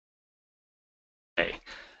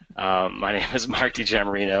My name is Mark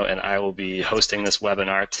DiGiammarino, and I will be hosting this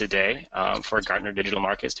webinar today for Gartner Digital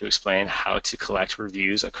Markets to explain how to collect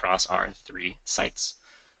reviews across our 3 sites.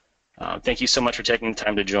 Thank you so much for taking the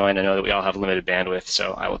time to join. I know that we all have limited bandwidth,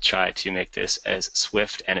 so I will try to make this as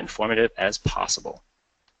swift and informative as possible.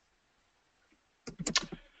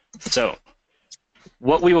 So,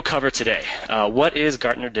 what we will cover today, what is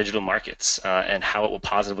Gartner Digital Markets and how it will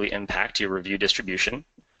positively impact your review distribution,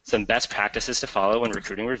 some best practices to follow when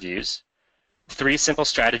recruiting reviews, 3 simple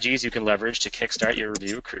strategies you can leverage to kickstart your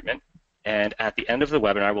review recruitment, and at the end of the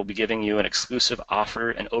webinar, we'll be giving you an exclusive offer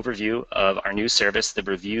and overview of our new service, the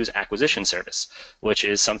Reviews Acquisition Service, which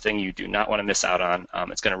is something you do not want to miss out on.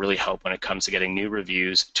 It's going to really help when it comes to getting new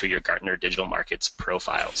reviews to your Gartner Digital Markets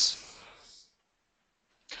profiles.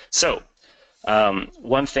 So,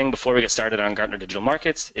 one thing before we get started on Gartner Digital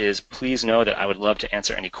Markets is please know that I would love to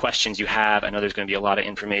answer any questions you have. I know there's going to be a lot of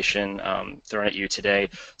information thrown at you today,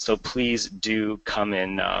 so please do come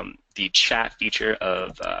in the chat feature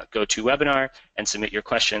of GoToWebinar and submit your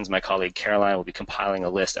questions. My colleague Caroline will be compiling a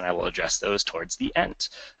list, and I will address those towards the end.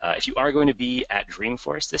 If you are going to be at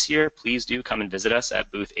Dreamforce this year, please do come and visit us at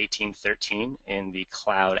booth 1813 in the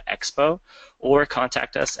Cloud Expo, or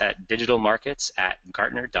contact us at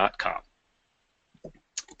digitalmarkets@gartner.com.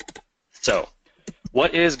 So,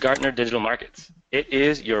 what is Gartner Digital Markets? It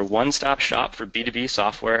is your one-stop shop for B2B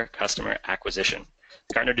software customer acquisition.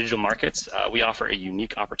 Gartner Digital Markets, we offer a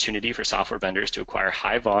unique opportunity for software vendors to acquire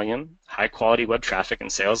high-volume, high-quality web traffic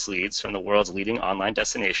and sales leads from the world's leading online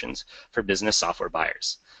destinations for business software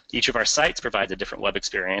buyers. Each of our sites provides a different web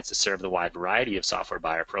experience to serve the wide variety of software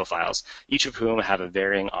buyer profiles, each of whom have a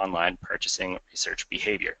varying online purchasing research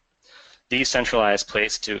behavior. Decentralized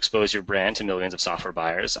place to expose your brand to millions of software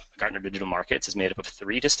buyers, Gartner Digital Markets is made up of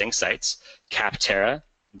 3 distinct sites, Capterra,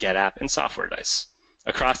 GetApp, and Software Dice.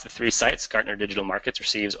 Across the 3 sites, Gartner Digital Markets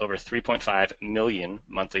receives over 3.5 million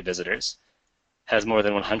monthly visitors, has more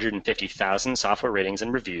than 150,000 software ratings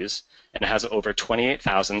and reviews, and has over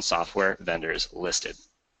 28,000 software vendors listed.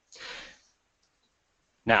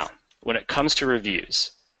 Now, when it comes to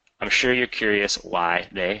reviews, I'm sure you're curious why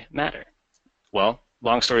they matter. Well,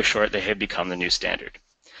 long story short, they have become the new standard.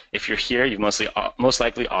 If you're here, you've most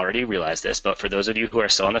likely already realized this, but for those of you who are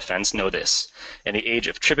still on the fence, know this. In the age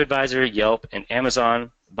of TripAdvisor, Yelp, and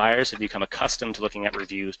Amazon, buyers have become accustomed to looking at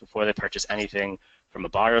reviews before they purchase anything from a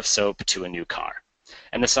bar of soap to a new car.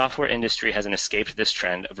 And the software industry hasn't escaped this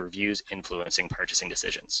trend of reviews influencing purchasing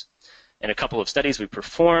decisions. In a couple of studies we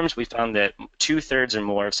performed, we found that 2/3 or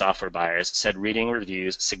more of software buyers said reading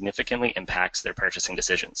reviews significantly impacts their purchasing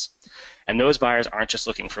decisions. And those buyers aren't just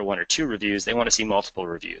looking for 1 or 2 reviews, they want to see multiple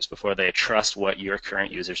reviews before they trust what your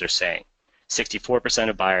current users are saying.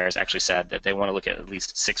 64% of buyers actually said that they want to look at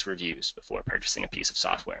least 6 reviews before purchasing a piece of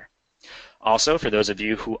software. Also, for those of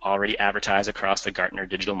you who already advertise across the Gartner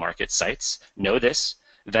Digital Markets sites, know this.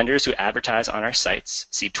 Vendors who advertise on our sites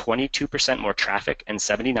see 22% more traffic and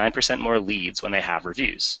 79% more leads when they have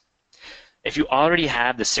reviews. If you already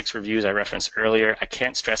have the 6 reviews I referenced earlier, I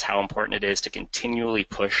can't stress how important it is to continually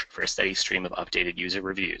push for a steady stream of updated user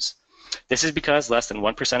reviews. This is because less than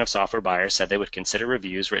 1% of software buyers said they would consider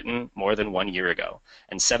reviews written more than 1 year ago,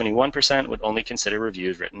 and 71% would only consider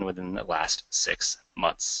reviews written within the last 6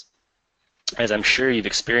 months. As I'm sure you've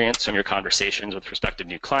experienced from your conversations with prospective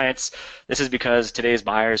new clients, this is because today's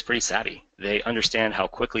buyer is pretty savvy. They understand how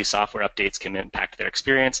quickly software updates can impact their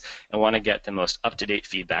experience and want to get the most up-to-date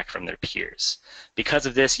feedback from their peers. Because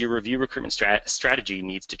of this, your review recruitment strategy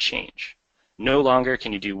needs to change. No longer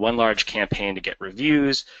can you do one large campaign to get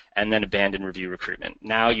reviews and then abandon review recruitment.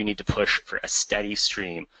 Now you need to push for a steady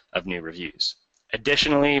stream of new reviews.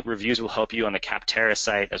 Additionally, reviews will help you on the Capterra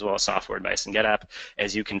site as well as Software Dice and GetApp,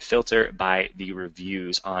 as you can filter by the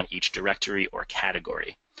reviews on each directory or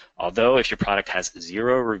category. Although if your product has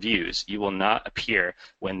 0 reviews, you will not appear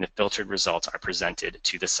when the filtered results are presented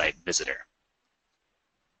to the site visitor.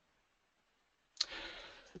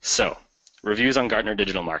 So, reviews on Gartner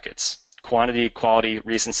Digital Markets. Quantity, quality,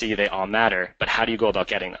 recency, they all matter, but how do you go about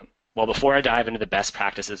getting them? Well, before I dive into the best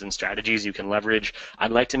practices and strategies you can leverage,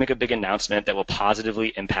 I'd like to make a big announcement that will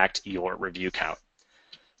positively impact your review count.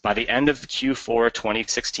 By the end of Q4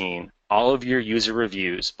 2016, all of your user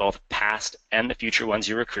reviews, both past and the future ones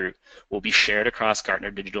you recruit, will be shared across Gartner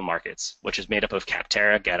Digital Markets, which is made up of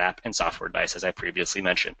Capterra, GetApp, and Software Dice, as I previously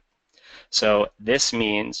mentioned. So this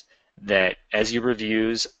means that as you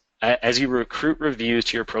recruit reviews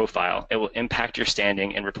to your profile, it will impact your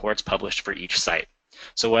standing in reports published for each site.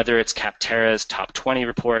 So whether it's Capterra's top 20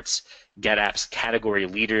 reports, GetApp's Category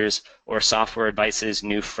Leaders, or Software Advice's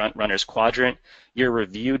new Front Runners Quadrant, your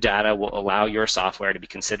review data will allow your software to be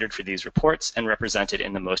considered for these reports and represented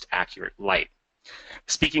in the most accurate light.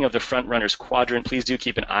 Speaking of the Front Runners Quadrant, please do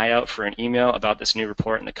keep an eye out for an email about this new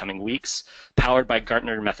report in the coming weeks. Powered by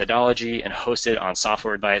Gartner methodology and hosted on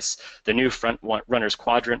Software Advice, the new Front Runners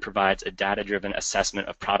Quadrant provides a data-driven assessment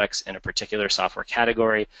of products in a particular software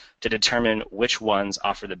category to determine which ones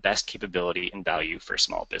offer the best capability and value for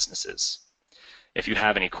small businesses. If you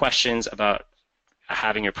have any questions about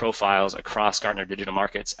having your profiles across Gartner Digital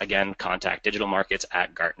Markets, again, contact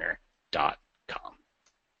digitalmarkets@gartner.com.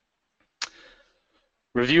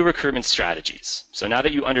 Review recruitment strategies. So now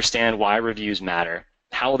that you understand why reviews matter,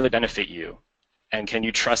 how will they benefit you? And can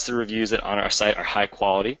you trust the reviews that on our site are high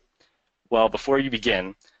quality? Well, before you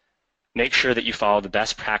begin, make sure that you follow the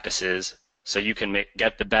best practices so you can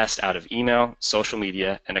get the best out of email, social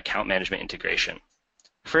media, and account management integration.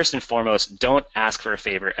 First and foremost, don't ask for a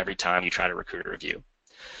favor every time you try to recruit a review.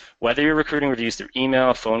 Whether you're recruiting reviews through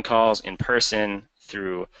email, phone calls, in person,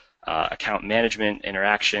 through account management,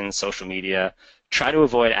 interactions, social media, try to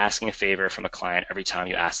avoid asking a favor from a client every time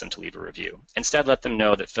you ask them to leave a review. Instead, let them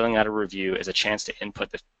know that filling out a review is a chance to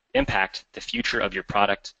impact the future of your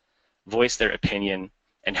product, voice their opinion,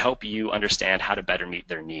 and help you understand how to better meet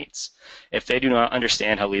their needs. If they do not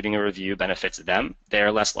understand how leaving a review benefits them, they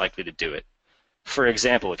are less likely to do it. For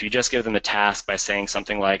example, if you just give them a task by saying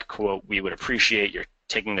something like, quote, "We would appreciate your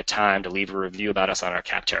taking the time to leave a review about us on our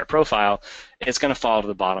Capterra profile," it's going to fall to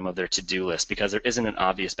the bottom of their to-do list because there isn't an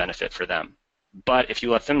obvious benefit for them. But if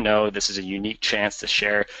you let them know this is a unique chance to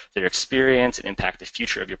share their experience and impact the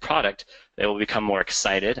future of your product, they will become more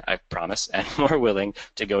excited, I promise, and more willing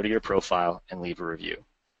to go to your profile and leave a review.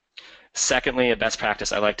 Secondly, a best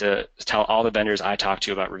practice I like to tell all the vendors I talk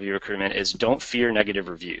to about review recruitment is don't fear negative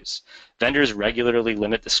reviews. Vendors regularly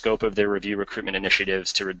limit the scope of their review recruitment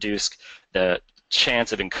initiatives to reduce the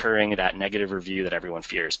chance of incurring that negative review that everyone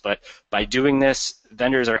fears. But by doing this,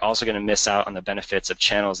 vendors are also going to miss out on the benefits of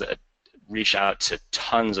channels that reach out to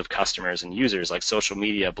tons of customers and users, like social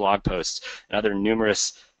media, blog posts, and other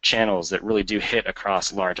numerous channels that really do hit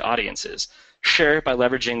across large audiences. Sure, by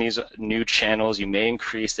leveraging these new channels, you may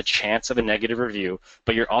increase the chance of a negative review,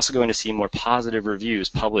 but you're also going to see more positive reviews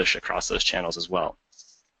published across those channels as well.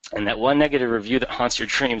 And that one negative review that haunts your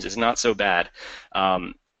dreams is not so bad.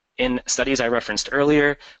 In studies I referenced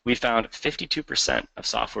earlier, we found 52% of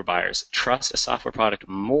software buyers trust a software product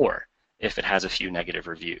more if it has a few negative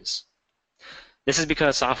reviews. This is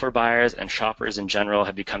because software buyers and shoppers in general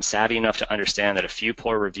have become savvy enough to understand that a few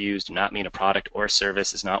poor reviews do not mean a product or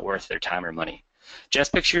service is not worth their time or money.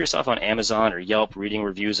 Just picture yourself on Amazon or Yelp reading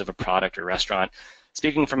reviews of a product or restaurant.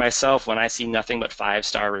 Speaking for myself, when I see nothing but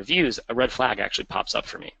 5-star reviews, a red flag actually pops up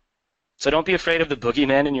for me. So don't be afraid of the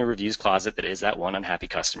boogeyman in your reviews closet that is that one unhappy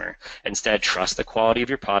customer. Instead, trust the quality of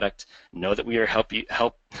your product. Know that we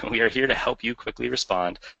are here to help you quickly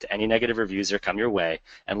respond to any negative reviews that come your way,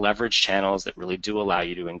 and leverage channels that really do allow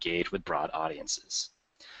you to engage with broad audiences.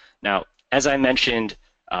 Now, as I mentioned,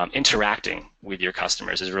 interacting with your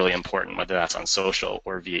customers is really important, whether that's on social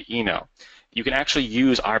or via email. You can actually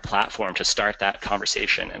use our platform to start that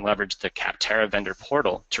conversation and leverage the Capterra vendor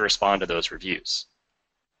portal to respond to those reviews.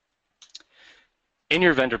 In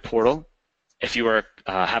your vendor portal, if you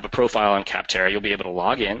have a profile on Capterra, you'll be able to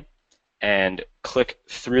log in and click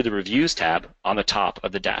through the Reviews tab on the top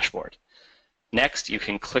of the dashboard. Next, you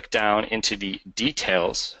can click down into the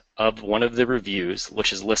details of one of the reviews,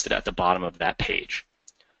 which is listed at the bottom of that page.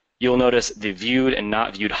 You'll notice the Viewed and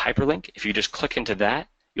Not Viewed hyperlink. If you just click into that,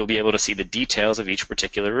 you'll be able to see the details of each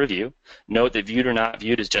particular review. Note that Viewed or Not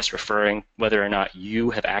Viewed is just referring whether or not you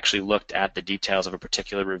have actually looked at the details of a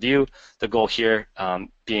particular review. The goal here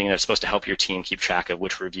being that it's supposed to help your team keep track of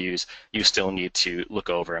which reviews you still need to look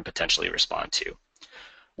over and potentially respond to.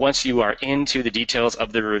 Once you are into the details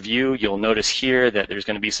of the review, you'll notice here that there's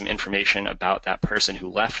going to be some information about that person who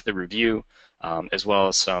left the review, as well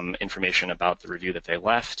as some information about the review that they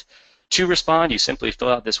left. To respond, you simply fill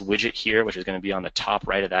out this widget here, which is going to be on the top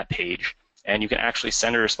right of that page, and you can actually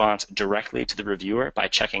send a response directly to the reviewer by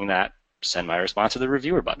checking that Send My Response to the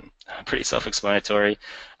Reviewer button. Pretty self-explanatory.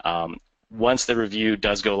 Once the review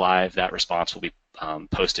does go live, that response will be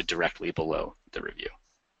posted directly below the review.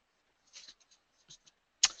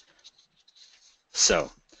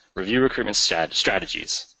 So, review recruitment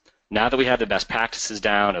strategies. Now that we have the best practices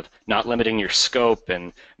down of not limiting your scope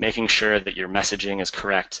and making sure that your messaging is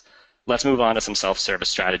correct, let's move on to some self-service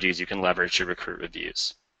strategies you can leverage to recruit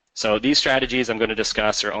reviews. So these strategies I'm going to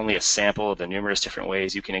discuss are only a sample of the numerous different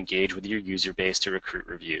ways you can engage with your user base to recruit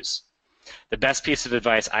reviews. The best piece of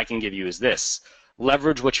advice I can give you is this: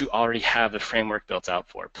 leverage what you already have the framework built out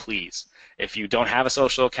for, please. If you don't have a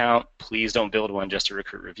social account, please don't build one just to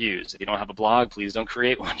recruit reviews. If you don't have a blog, please don't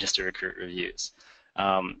create one just to recruit reviews.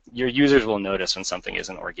 Your users will notice when something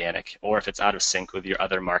isn't organic or if it's out of sync with your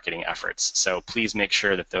other marketing efforts. So please make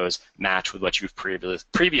sure that those match with what you've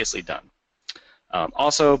previously done.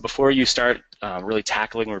 Also, before you start really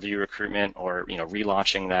tackling review recruitment or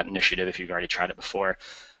relaunching that initiative if you've already tried it before,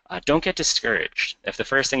 don't get discouraged. If the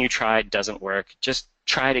first thing you tried doesn't work, just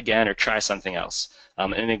try it again or try something else.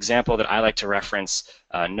 An example that I like to reference,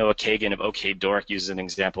 Noah Kagan of OK Dork uses an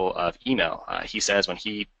example of email. He says when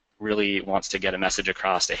he really wants to get a message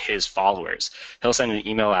across to his followers, he'll send an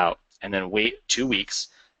email out and then wait 2 weeks,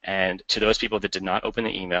 and to those people that did not open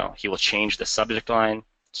the email, he will change the subject line,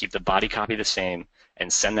 keep the body copy the same,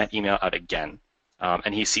 and send that email out again.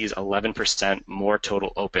 And he sees 11% more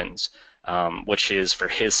total opens, which is, for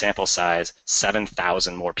his sample size,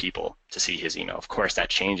 7,000 more people to see his email. Of course, that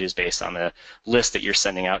changes based on the list that you're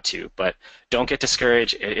sending out to, but don't get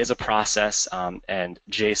discouraged. It is a process, and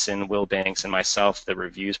Jason, Will Banks, and myself, the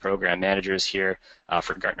reviews program managers here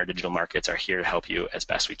for Gartner Digital Markets, are here to help you as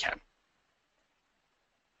best we can.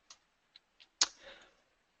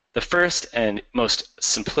 The first and most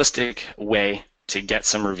simplistic way to get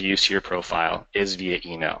some reviews to your profile is via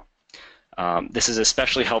email. This is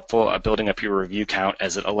especially helpful at building up your review count,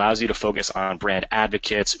 as it allows you to focus on brand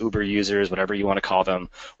advocates, Uber users, whatever you want to call them,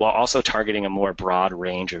 while also targeting a more broad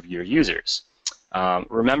range of your users.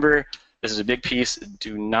 Remember, this is a big piece.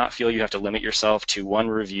 Do not feel you have to limit yourself to one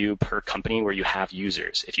review per company where you have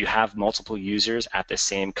users. If you have multiple users at the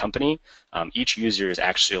same company, each user is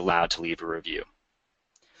actually allowed to leave a review.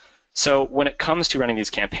 So when it comes to running these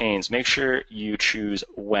campaigns, make sure you choose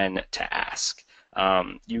when to ask.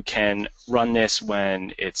 You can run this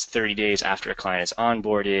when it's 30 days after a client is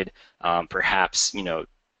onboarded, perhaps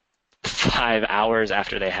 5 hours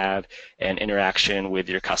after they have an interaction with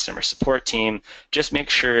your customer support team. Just make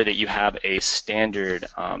sure that you have a standard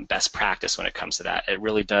best practice when it comes to that. It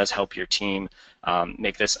really does help your team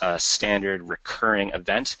make this a standard recurring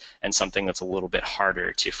event and something that's a little bit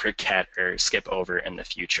harder to forget or skip over in the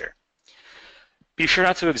future. Be sure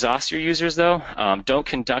not to exhaust your users, though. Don't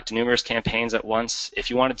conduct numerous campaigns at once. If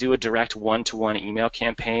you want to do a direct one-to-one email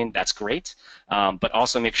campaign, that's great. But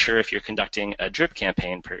also make sure, if you're conducting a drip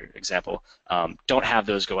campaign, for example, don't have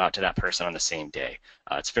those go out to that person on the same day.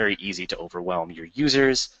 It's very easy to overwhelm your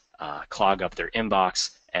users, clog up their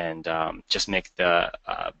inbox, and just make the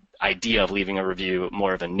idea of leaving a review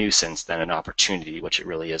more of a nuisance than an opportunity, which it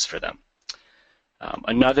really is for them.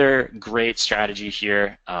 Another great strategy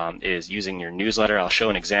here is using your newsletter. I'll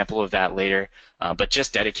show an example of that later, but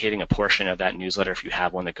just dedicating a portion of that newsletter, if you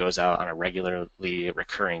have one that goes out on a regularly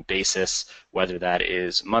recurring basis, whether that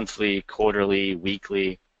is monthly, quarterly,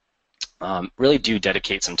 weekly, really do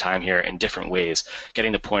dedicate some time here in different ways,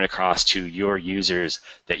 getting the point across to your users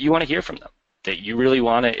that you want to hear from them, that you really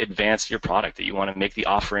want to advance your product, that you want to make the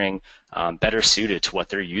offering better suited to what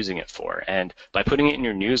they're using it for. And by putting it in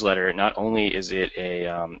your newsletter, not only is it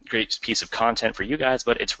a great piece of content for you guys,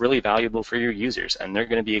 but it's really valuable for your users, and they're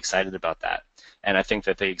going to be excited about that. And I think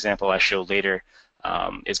that the example I show later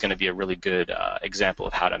is going to be a really good example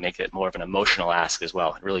of how to make it more of an emotional ask as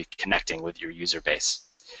well, really connecting with your user base.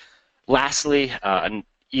 Lastly, an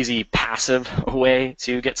easy passive way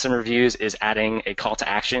to get some reviews is adding a call to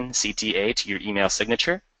action, CTA, to your email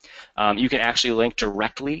signature. You can actually link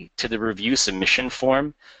directly to the review submission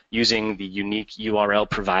form using the unique URL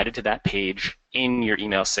provided to that page in your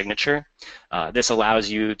email signature. This allows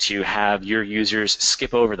you to have your users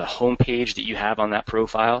skip over the home page that you have on that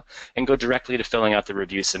profile and go directly to filling out the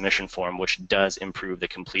review submission form, which does improve the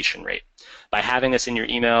completion rate. By having this in your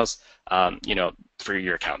emails, for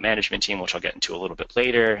your account management team, which I'll get into a little bit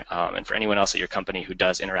later, and for anyone else at your company who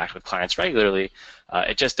does interact with clients regularly,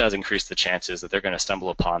 it just does increase the chances that they're going to stumble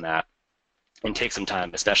upon that and take some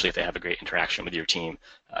time, especially if they have a great interaction with your team,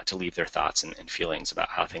 to leave their thoughts and feelings about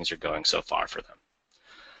how things are going so far for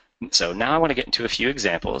them. So now I want to get into a few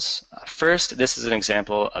examples. First, this is an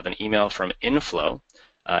example of an email from Inflow.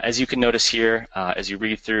 As you can notice here, as you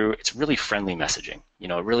read through, it's really friendly messaging.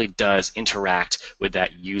 It really does interact with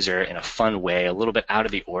that user in a fun way, a little bit out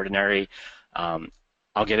of the ordinary.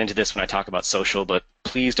 I'll get into this when I talk about social, but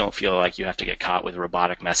please don't feel like you have to get caught with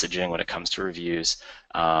robotic messaging when it comes to reviews.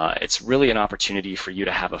 It's really an opportunity for you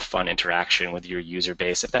to have a fun interaction with your user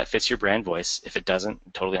base, if that fits your brand voice. If it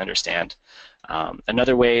doesn't, totally understand.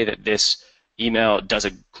 Another way that this email does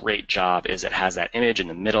a great job is it has that image in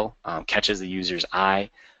the middle, catches the user's eye,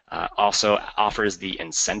 also offers the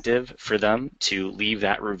incentive for them to leave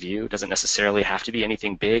that review. It doesn't necessarily have to be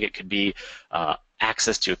anything big. It could be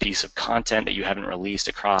access to a piece of content that you haven't released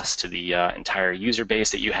across to the entire user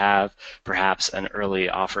base that you have, perhaps an early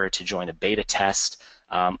offer to join a beta test,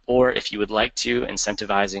 or if you would like to,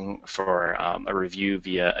 incentivizing for a review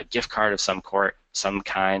via a gift card of some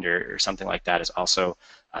kind or something like that is also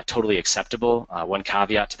totally acceptable. One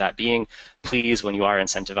caveat to that being, please, when you are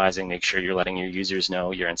incentivizing, make sure you're letting your users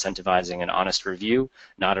know you're incentivizing an honest review,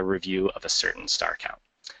 not a review of a certain star count.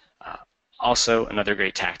 Also, another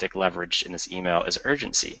great tactic leveraged in this email is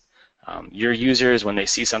urgency. Your users, when they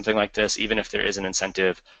see something like this, even if there is an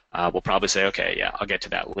incentive, will probably say, okay, yeah, I'll get to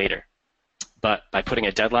that later. But by putting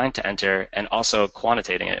a deadline to enter and also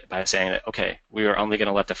quantitating it by saying that, okay, we are only going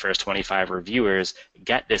to let the first 25 reviewers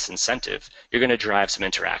get this incentive, you're going to drive some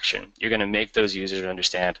interaction. You're going to make those users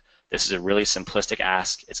understand this is a really simplistic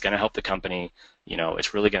ask. It's going to help the company. You know,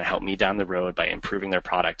 it's really going to help me down the road by improving their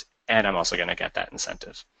product, and I'm also going to get that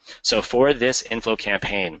incentive. So for this inflow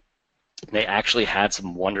campaign, they actually had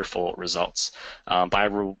some wonderful results. By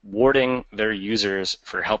rewarding their users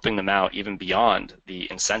for helping them out even beyond the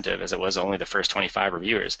incentive, as it was only the first 25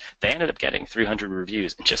 reviewers, they ended up getting 300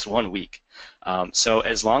 reviews in just 1 week. So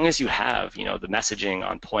as long as you have, you know, the messaging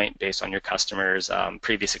on point based on your customers'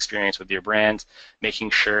 previous experience with your brand,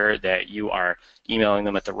 making sure that you are emailing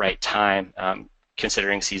them at the right time,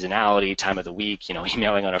 considering seasonality, time of the week, you know,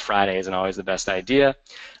 emailing on a Friday isn't always the best idea.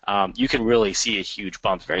 You can really see a huge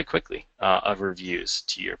bump very quickly of reviews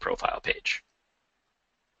to your profile page.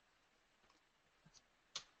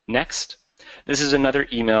 Next, this is another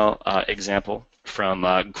email example from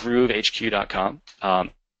groovehq.com.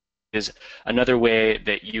 Is another way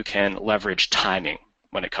that you can leverage timing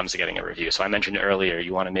when it comes to getting a review. So I mentioned earlier,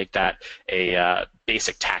 you want to make that a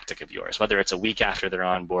basic tactic of yours, whether it's a week after they're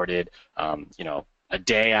onboarded, you know, a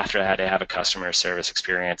day after they have a customer service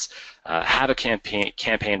experience, have a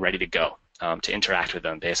campaign ready to go to interact with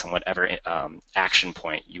them based on whatever action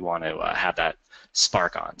point you want to have that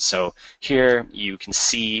spark on. So here you can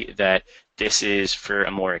see that this is for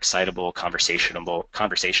a more excitable,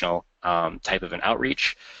 conversational type of an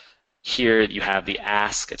outreach. Here you have the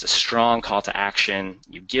ask. It's a strong call to action.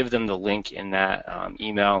 You give them the link in that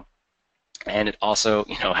email, and it also,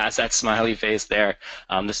 you know, has that smiley face there.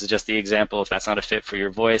 This is just the example. If that's not a fit for your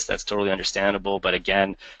voice, that's totally understandable. But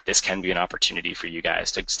again, this can be an opportunity for you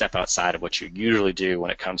guys to step outside of what you usually do when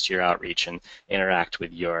it comes to your outreach and interact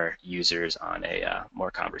with your users on a more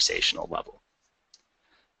conversational level.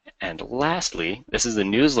 And lastly, this is the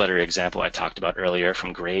newsletter example I talked about earlier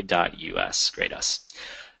from grade.us, Grade Us.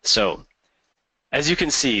 So as you can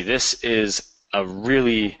see, this is a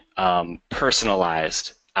really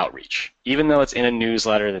personalized outreach. Even though it's in a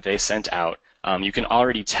newsletter that they sent out, you can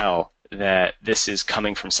already tell that this is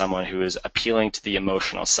coming from someone who is appealing to the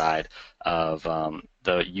emotional side of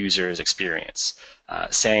the user's experience,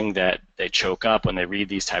 saying that they choke up when they read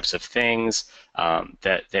these types of things,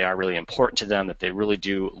 that they are really important to them, that they really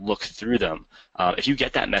do look through them. If you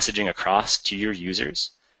get that messaging across to your users,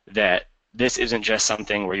 that this isn't just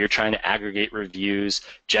something where you're trying to aggregate reviews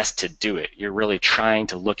just to do it. You're really trying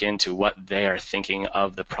to look into what they are thinking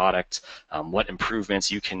of the product, what improvements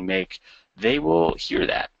you can make. They will hear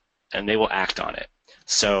that and they will act on it.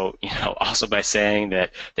 So, you know, also by saying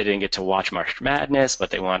that they didn't get to watch March Madness, but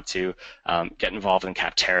they want to get involved in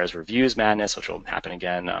Capterra's Reviews Madness, which will happen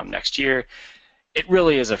again next year, it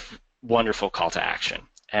really is a wonderful call to action.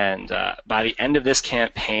 And by the end of this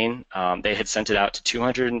campaign, they had sent it out to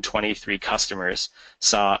 223 customers,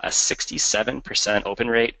 saw a 67% open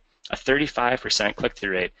rate, a 35%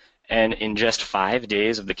 click-through rate, and in just 5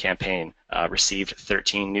 days of the campaign, received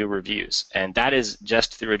 13 new reviews. And that is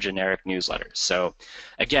just through a generic newsletter. So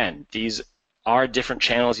again, these are different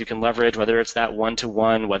channels you can leverage, whether it's that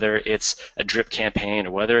one-to-one, whether it's a drip campaign,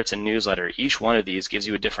 or whether it's a newsletter. Each one of these gives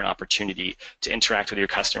you a different opportunity to interact with your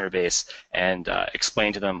customer base and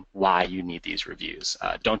explain to them why you need these reviews.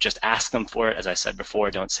 Don't just ask them for it. As I said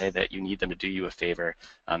before, don't say that you need them to do you a favor.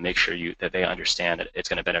 Make sure that they understand that it's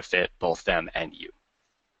going to benefit both them and you.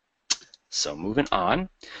 So moving on,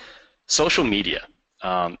 social media.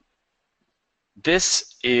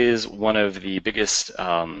 This is one of the biggest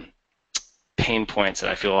pain points that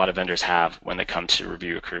I feel a lot of vendors have when they come to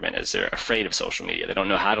review recruitment is they're afraid of social media. They don't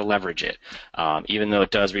know how to leverage it. Even though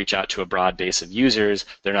it does reach out to a broad base of users,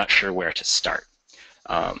 they're not sure where to start.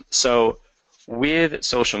 So with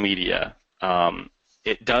social media,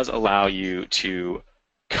 it does allow you to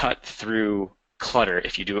cut through clutter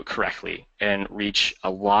if you do it correctly and reach a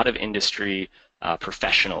lot of industry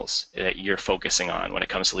professionals that you're focusing on when it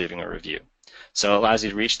comes to leaving a review. So it allows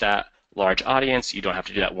you to reach that large audience. You don't have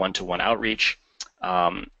to do that one-to-one outreach.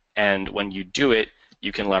 And when you do it,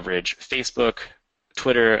 you can leverage Facebook,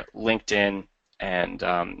 Twitter, LinkedIn, and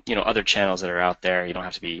other channels that are out there. You don't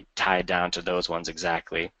have to be tied down to those ones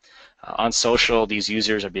exactly. On social, these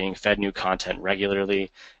users are being fed new content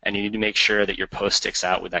regularly, and you need to make sure that your post sticks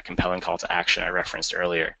out with that compelling call to action I referenced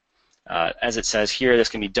earlier. As it says here, this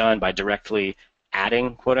can be done by directly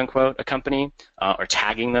adding, quote unquote, a company or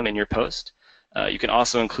tagging them in your post. You can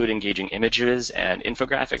also include engaging images and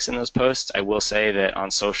infographics in those posts. I will say that on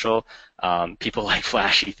social, people like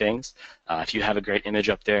flashy things. If you have a great image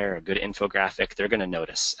up there, a good infographic, they're going to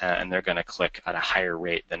notice and they're going to click at a higher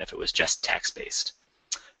rate than if it was just text-based.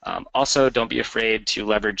 Also, don't be afraid to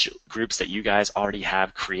leverage groups that you guys already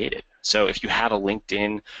have created. So if you have a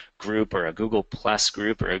LinkedIn group or a Google Plus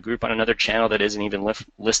group or a group on another channel that isn't even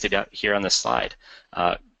listed out here on this slide,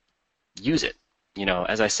 use it.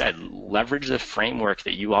 As I said, leverage the framework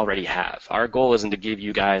that you already have. Our goal isn't to give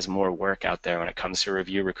you guys more work out there when it comes to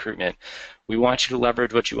review recruitment. We want you to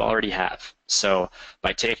leverage what you already have. So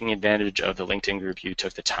by taking advantage of the LinkedIn group you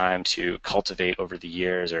took the time to cultivate over the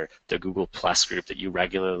years, or the Google Plus group that you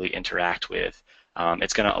regularly interact with,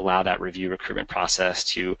 it's going to allow that review recruitment process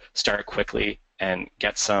to start quickly and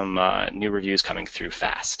get some new reviews coming through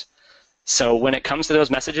fast. So when it comes to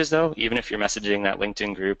those messages, though, even if you're messaging that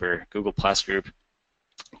LinkedIn group or Google Plus group,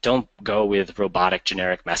 don't go with robotic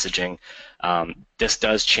generic messaging. This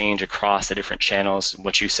does change across the different channels.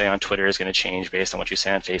 What you say on Twitter is going to change based on what you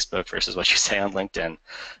say on Facebook versus what you say on LinkedIn.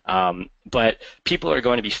 But people are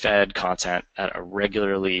going to be fed content at a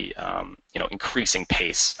regularly increasing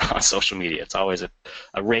pace on social media. It's always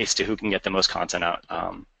a race to who can get the most content out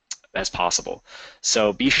as possible.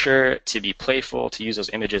 So be sure to be playful, to use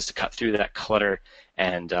those images to cut through that clutter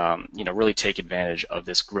and really take advantage of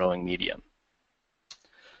this growing medium.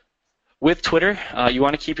 With Twitter, you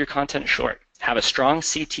want to keep your content short. Have a strong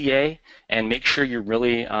CTA and make sure you're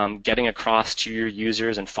really getting across to your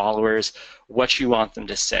users and followers what you want them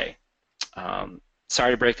to say.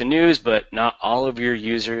 Sorry to break the news, but not all of your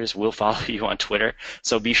users will follow you on Twitter,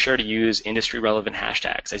 so be sure to use industry-relevant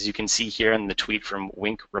hashtags. As you can see here in the tweet from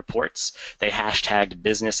Wink Reports, they hashtagged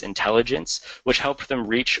business intelligence, which helped them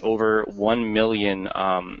reach over 1 million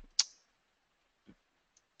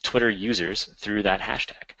Twitter users through that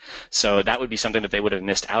hashtag. So that would be something that they would have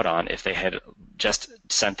missed out on if they had just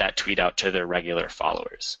sent that tweet out to their regular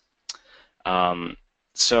followers.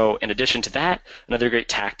 So in addition to that, another great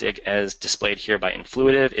tactic as displayed here by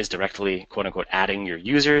Influitive is directly, quote unquote, adding your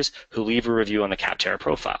users who leave a review on the Capterra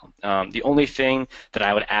profile. The only thing that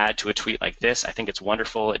I would add to a tweet like this, I think it's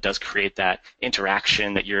wonderful, it does create that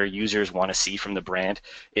interaction that your users want to see from the brand,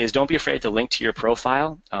 is don't be afraid to link to your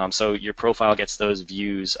profile. So your profile gets those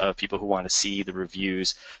views of people who want to see the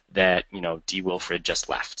reviews that, D. Wilfred just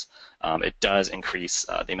left. It does increase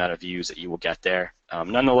the amount of views that you will get there.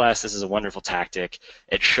 Nonetheless, this is a wonderful tactic.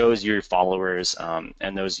 It shows your followers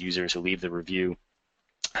and those users who leave the review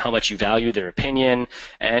how much you value their opinion,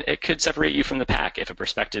 and it could separate you from the pack if a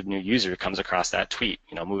prospective new user comes across that tweet.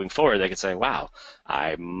 Moving forward, they could say, wow,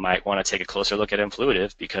 I might want to take a closer look at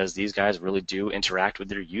Influitive because these guys really do interact with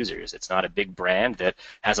their users. It's not a big brand that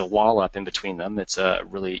has a wall up in between them. It's a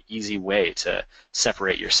really easy way to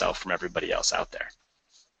separate yourself from everybody else out there.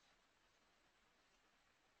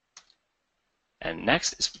 And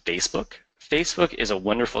next is Facebook. Facebook is a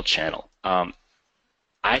wonderful channel.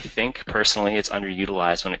 I think personally it's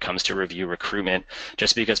underutilized when it comes to review recruitment,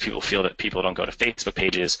 just because people feel that people don't go to Facebook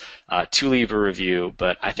pages to leave a review,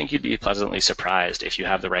 but I think you'd be pleasantly surprised if you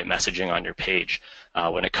have the right messaging on your page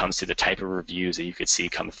when it comes to the type of reviews that you could see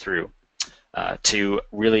come through. To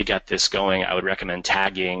really get this going, I would recommend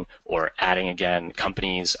tagging or adding again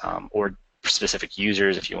companies or specific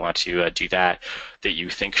users if you want to do that you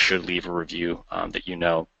think should leave a review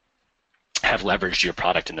that have leveraged your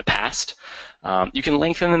product in the past. You can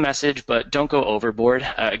lengthen the message, but don't go overboard.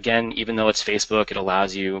 Again, even though it's Facebook, it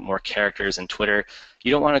allows you more characters than Twitter. You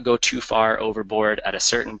don't want to go too far overboard. At a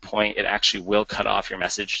certain point, it actually will cut off your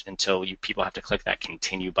message until people have to click that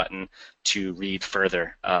continue button to read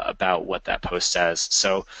further about what that post says.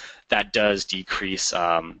 So that does decrease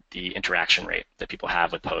the interaction rate that people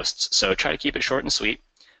have with posts. So try to keep it short and sweet.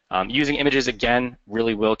 Using images, again,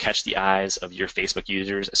 really will catch the eyes of your Facebook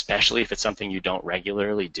users, especially if it's something you don't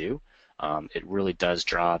regularly do. It really does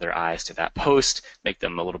draw their eyes to that post, make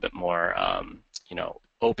them a little bit more,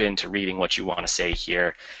 open to reading what you want to say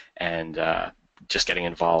here and just getting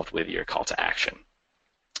involved with your call to action.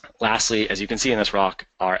 Lastly, as you can see in this rock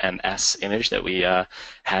RMS image that we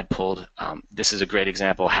had pulled, this is a great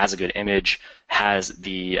example, has a good image, has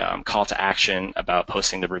the call to action about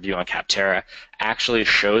posting the review on Capterra, actually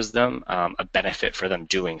shows them a benefit for them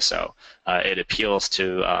doing so. It appeals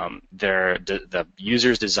to the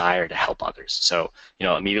user's desire to help others. So,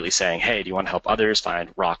 immediately saying, hey, do you want to help others find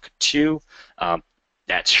rock 2?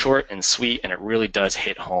 That's short and sweet, and it really does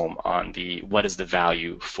hit home on what is the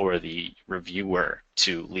value for the reviewer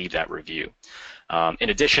to leave that review. In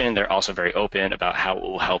addition, they're also very open about how it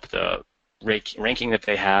will help the ranking that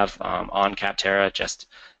they have on Capterra. Just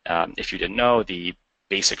if you didn't know, the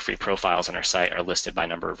basic free profiles on our site are listed by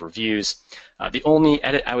number of reviews. The only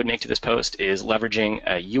edit I would make to this post is leveraging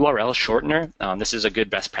a URL shortener. This is a good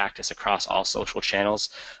best practice across all social channels.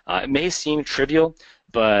 It may seem trivial,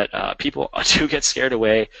 but people do get scared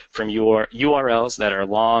away from your URLs that are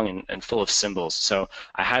long and full of symbols. So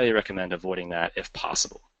I highly recommend avoiding that if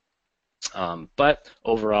possible. But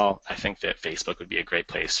overall, I think that Facebook would be a great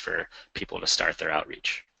place for people to start their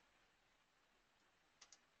outreach.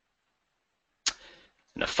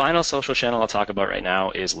 And the final social channel I'll talk about right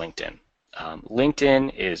now is LinkedIn.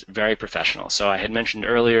 LinkedIn is very professional. So I had mentioned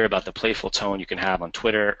earlier about the playful tone you can have on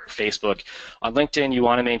Twitter or Facebook. On LinkedIn, you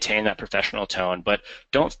want to maintain that professional tone, but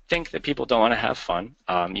don't think that people don't want to have fun.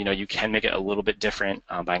 You can make it a little bit different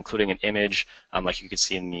by including an image, like you can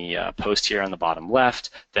see in the post here on the bottom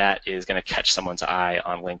left, that is going to catch someone's eye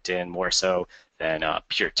on LinkedIn more so than a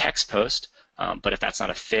pure text post. But if that's not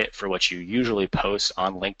a fit for what you usually post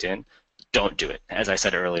on LinkedIn, don't do it. As I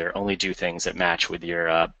said earlier, only do things that match with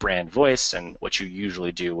your brand voice and what you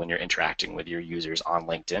usually do when you're interacting with your users on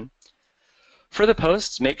LinkedIn. For the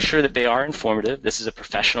posts, make sure that they are informative. This is a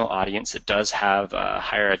professional audience that does have a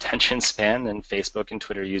higher attention span than Facebook and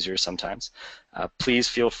Twitter users sometimes. Please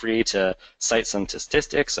feel free to cite some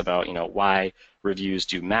statistics about why reviews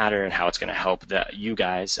do matter and how it's going to help you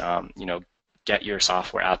guys get your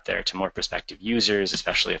software out there to more prospective users,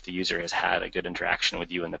 especially if the user has had a good interaction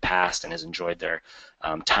with you in the past and has enjoyed their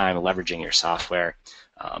time leveraging your software.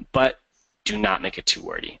 But do not make it too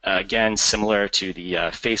wordy. Again, similar to the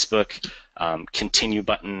Facebook continue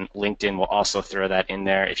button, LinkedIn will also throw that in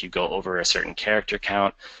there if you go over a certain character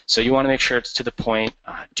count. So you want to make sure it's to the point.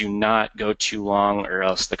 Do not go too long, or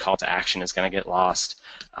else the call to action is going to get lost,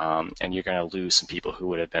 and you're going to lose some people who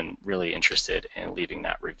would have been really interested in leaving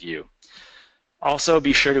that review. Also,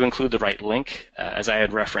 be sure to include the right link. As I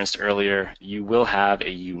had referenced earlier, you will have a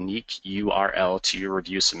unique URL to your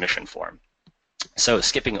review submission form. So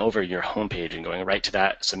skipping over your homepage and going right to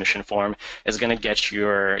that submission form is going to get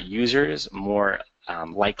your users more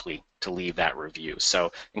likely to leave that review.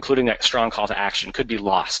 So including that strong call to action could be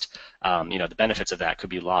lost. The benefits of that could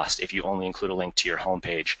be lost if you only include a link to your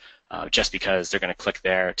homepage, just because they're going to click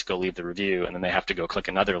there to go leave the review, and then they have to go click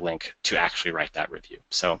another link to actually write that review.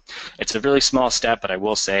 So it's a really small step, but I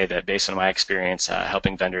will say that based on my experience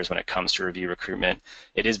helping vendors when it comes to review recruitment,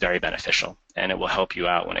 it is very beneficial, and it will help you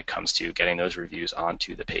out when it comes to getting those reviews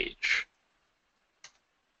onto the page.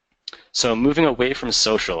 So moving away from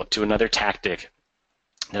social to another tactic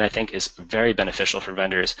that I think is very beneficial for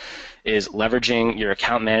vendors is leveraging your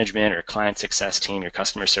account management or client success team, your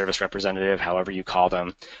customer service representative, however you call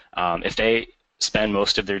them. If they spend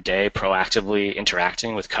most of their day proactively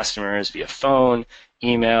interacting with customers via phone,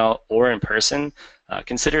 email, or in person,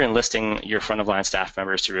 consider enlisting your front-of-line staff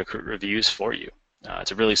members to recruit reviews for you.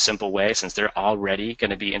 It's a really simple way, since they're already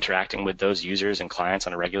going to be interacting with those users and clients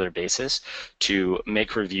on a regular basis, to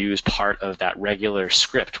make reviews part of that regular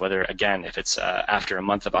script, whether, again, if it's after a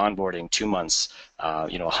month of onboarding, 2 months,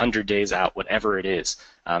 100 days out, whatever it is,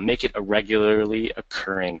 make it a regularly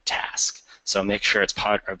occurring task. So make sure it's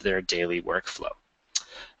part of their daily workflow.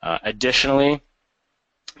 Additionally,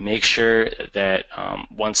 make sure that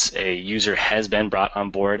once a user has been brought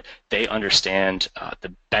on board, they understand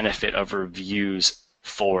the benefit of reviews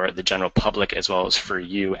for the general public as well as for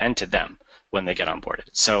you and to them when they get onboarded.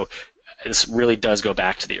 So this really does go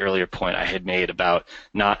back to the earlier point I had made about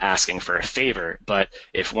not asking for a favor, but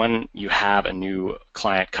if when you have a new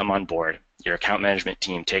client come on board, your account management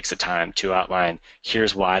team takes the time to outline,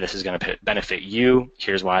 here's why this is going to benefit you,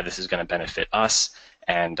 here's why this is going to benefit us,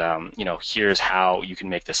 and here's how you can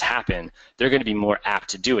make this happen, they're going to be more apt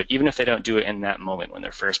to do it, even if they don't do it in that moment when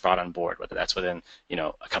they're first brought on board, whether that's within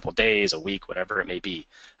a couple days, a week, whatever it may be.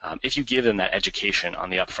 If you give them that education on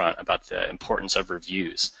the upfront about the importance of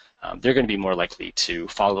reviews, they're going to be more likely to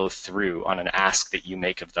follow through on an ask that you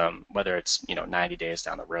make of them, whether it's 90 days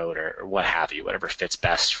down the road or what have you, whatever fits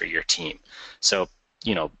best for your team. So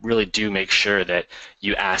really do make sure that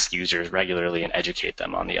you ask users regularly and educate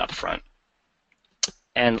them on the upfront.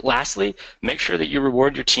 And lastly, make sure that you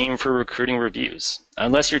reward your team for recruiting reviews.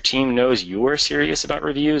 Unless your team knows you're serious about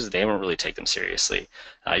reviews, they won't really take them seriously.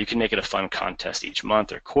 You can make it a fun contest each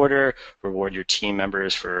month or quarter, reward your team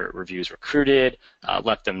members for reviews recruited,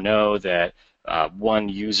 let them know that one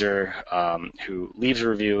user who leaves a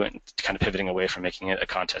review, and kind of pivoting away from making it a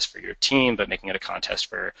contest for your team, but making it a contest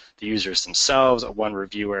for the users themselves. One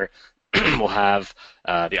reviewer will have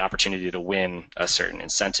the opportunity to win a certain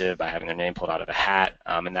incentive by having their name pulled out of a hat,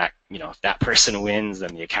 and that, if that person wins,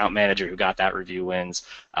 then the account manager who got that review wins.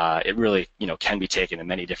 It really, can be taken in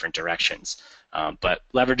many different directions. But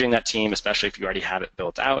leveraging that team, especially if you already have it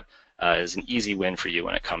built out, is an easy win for you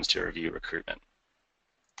when it comes to review recruitment.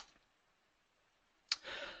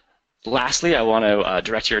 Lastly, I want to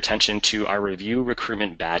direct your attention to our review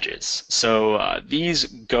recruitment badges. So these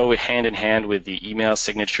go hand in hand with the email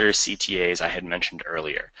signature CTAs I had mentioned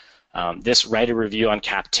earlier. This write a review on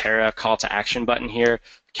Capterra call to action button here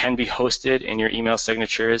can be hosted in your email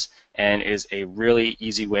signatures and is a really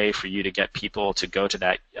easy way for you to get people to go to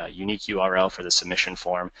that unique URL for the submission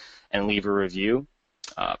form and leave a review.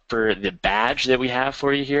 For the badge that we have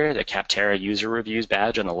for you here, the Capterra user reviews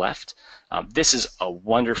badge on the left, this is a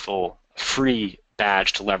wonderful free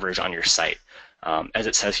badge to leverage on your site. As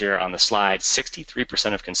it says here on the slide,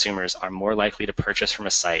 63% of consumers are more likely to purchase from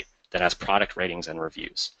a site that has product ratings and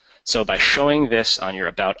reviews. So by showing this on your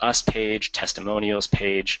About Us page, testimonials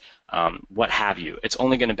page, what have you, it's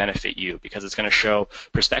only going to benefit you because it's going to show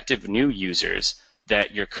prospective new users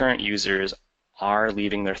that your current users are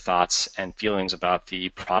leaving their thoughts and feelings about the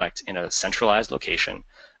product in a centralized location,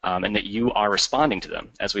 and that you are responding to them.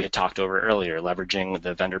 As we had talked over earlier, leveraging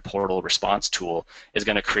the vendor portal response tool is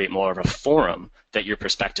going to create more of a forum that your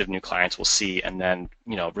prospective new clients will see and then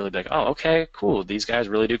really be like, oh, okay, cool, these guys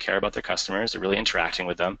really do care about their customers, they're really interacting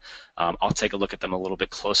with them. I'll take a look at them a little bit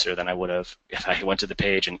closer than I would have if I went to the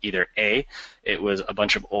page and either A, it was a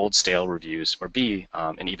bunch of old stale reviews, or B,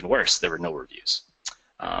 and even worse, there were no reviews.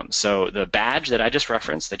 So the badge that I just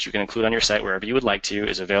referenced that you can include on your site wherever you would like to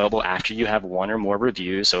is available after you have one or more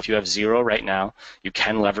reviews. So if you have 0 right now, you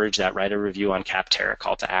can leverage that write a review on Capterra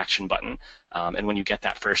call to action button. And when you get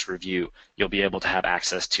that first review, you'll be able to have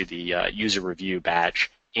access to the user review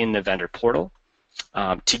badge in the vendor portal.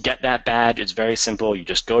 To get that badge, it's very simple. You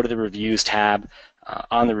just go to the reviews tab.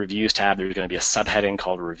 On the reviews tab, there's going to be a subheading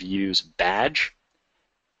called Reviews Badge.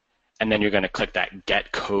 And then you're going to click that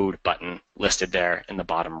Get Code button listed there in the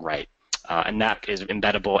bottom right. And that is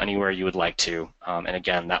embeddable anywhere you would like to. And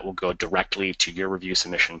again, that will go directly to your review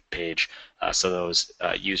submission page so those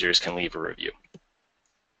users can leave a review.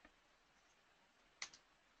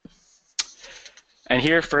 And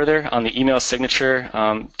here further on the email signature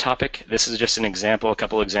topic, this is just an example, a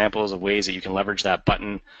couple examples of ways that you can leverage that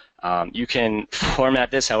button. You can format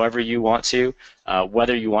this however you want to,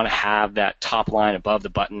 whether you want to have that top line above the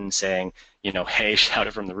button saying, hey, shout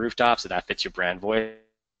it from the rooftop, so that fits your brand voice.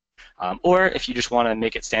 Or if you just want to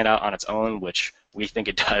make it stand out on its own, which we think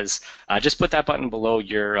it does, just put that button below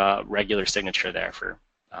your regular signature there for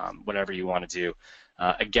whatever you want to do.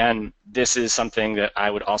 Again, this is something that I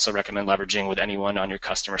would also recommend leveraging with anyone on your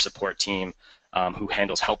customer support team who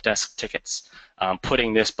handles help desk tickets.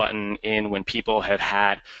 Putting this button in when people have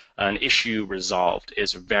had an issue resolved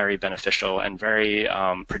is very beneficial and very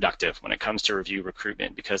productive when it comes to review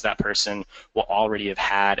recruitment, because that person will already have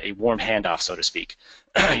had a warm handoff, so to speak.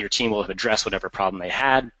 Your team will have addressed whatever problem they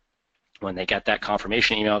had. When they get that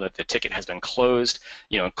confirmation email that the ticket has been closed,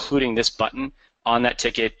 including this button on that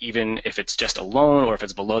ticket, even if it's just alone or if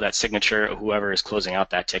it's below that signature of whoever is closing out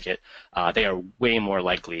that ticket, they are way more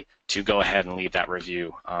likely to go ahead and leave that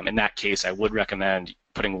review. In that case, I would recommend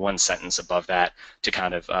putting one sentence above that to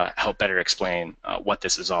kind of help better explain what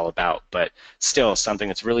this is all about. But still, something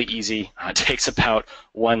that's really easy. It takes about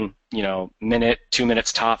 1 minute, 2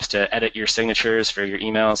 minutes tops to edit your signatures for your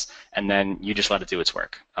emails, and then you just let it do its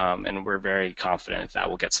work. And we're very confident that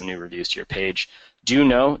will get some new reviews to your page. Do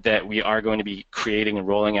know that we are going to be creating and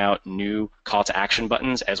rolling out new call to action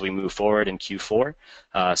buttons as we move forward in Q4.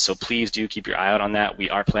 So please do keep your eye out on that. We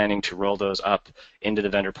are planning to roll those up into the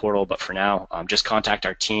vendor portal, but for now, just contact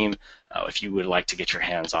our team if you would like to get your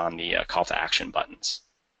hands on the call to action buttons.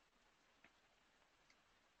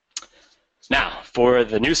 Now, for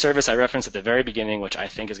the new service I referenced at the very beginning, which I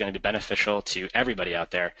think is going to be beneficial to everybody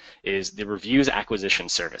out there, is the Reviews Acquisition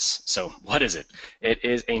Service. So what is it? It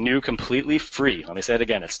is a new completely free, let me say it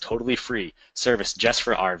again, it's totally free service just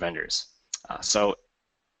for our vendors. So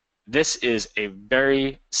this is a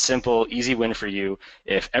very simple, easy win for you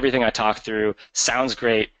if everything I talked through sounds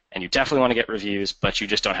great and you definitely want to get reviews, but you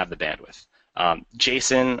just don't have the bandwidth.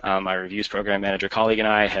 Jason, my reviews program manager colleague, and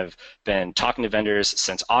I have been talking to vendors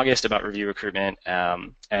since August about review recruitment,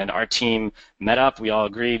 and our team met up. We all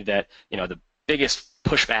agreed that the biggest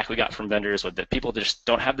pushback we got from vendors was that people just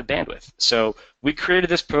don't have the bandwidth. So we created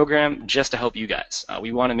this program just to help you guys.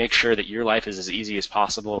 We want to make sure that your life is as easy as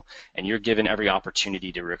possible and you're given every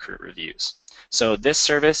opportunity to recruit reviews. So this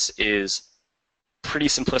service is pretty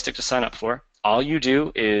simplistic to sign up for. All you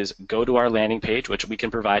do is go to our landing page, which we can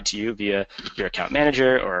provide to you via your account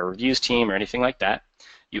manager or a reviews team or anything like that.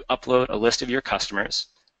 You upload a list of your customers.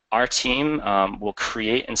 Our team will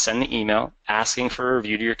create and send the email asking for a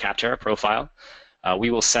review to your Capterra profile.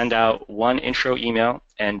 We will send out one intro email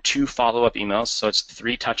and 2 follow-up emails, so it's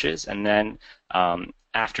 3 touches, and then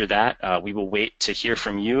after that, we will wait to hear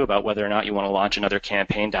from you about whether or not you want to launch another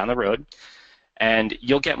campaign down the road. And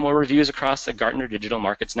you'll get more reviews across the Gartner Digital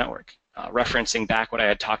Markets network. Referencing back what I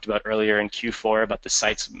had talked about earlier in Q4 about the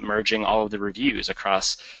sites merging all of the reviews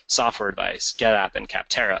across Software Advice, GetApp, and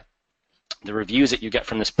Capterra. The reviews that you get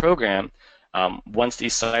from this program, once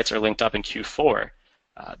these sites are linked up in Q4,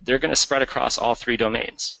 they're going to spread across all 3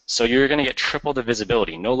 domains. So you're going to get triple the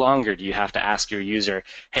visibility. No longer do you have to ask your user,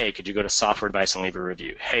 hey, could you go to Software Advice and leave a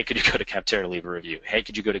review? Hey, could you go to Capterra and leave a review? Hey,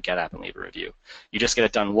 could you go to GetApp and leave a review? You just get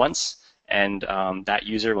it done once, and that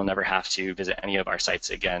user will never have to visit any of our sites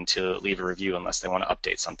again to leave a review unless they want to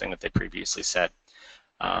update something that they previously said.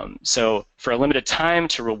 So for a limited time,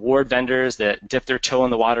 to reward vendors that dip their toe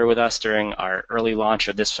in the water with us during our early launch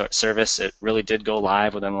of this service, it really did go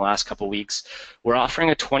live within the last couple weeks, we're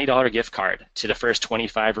offering a $20 gift card to the first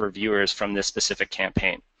 25 reviewers from this specific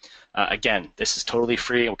campaign. Again, this is totally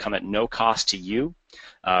free. It will come at no cost to you.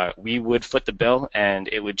 We would foot the bill, and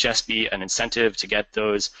it would just be an incentive to get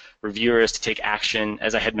those reviewers to take action,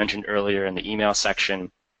 as I had mentioned earlier in the email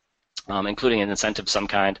section. Including an incentive of some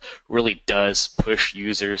kind, really does push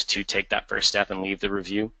users to take that first step and leave the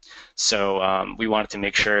review. So we wanted to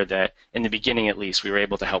make sure that in the beginning, at least, we were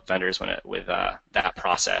able to help vendors with that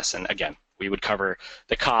process. And again, we would cover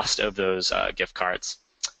the cost of those gift cards.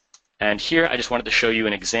 And here I just wanted to show you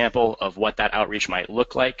an example of what that outreach might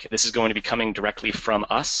look like. This is going to be coming directly from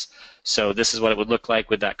us. So this is what it would look like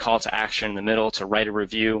with that call to action in the middle to write a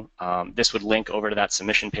review. This would link over to that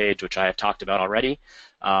submission page, which I have talked about already,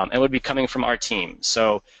 and would be coming from our team.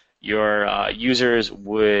 So your users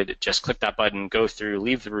would just click that button, go through,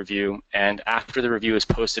 leave the review, and after the review is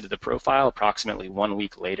posted to the profile, approximately 1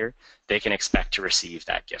 week later, they can expect to receive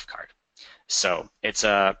that gift card. So it's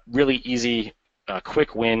a really easy,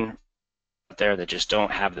 quick win there that just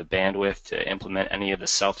don't have the bandwidth to implement any of the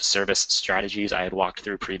self-service strategies I had walked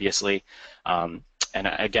through previously. And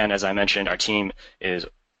again, as I mentioned, our team is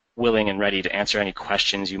willing and ready to answer any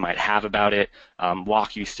questions you might have about it,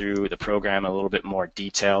 walk you through the program in a little bit more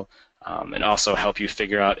detail, and also help you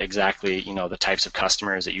figure out exactly the types of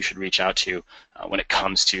customers that you should reach out to when it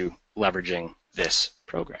comes to leveraging this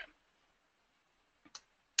program.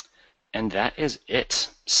 And that is it.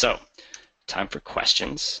 So, time for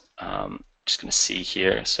questions. Just going to see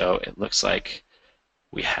here. So it looks like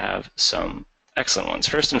we have some excellent ones.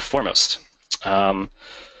 First and foremost,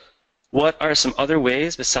 what are some other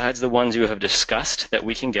ways besides the ones you have discussed that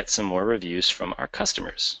we can get some more reviews from our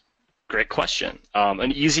customers? Great question.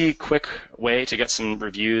 An easy, quick way to get some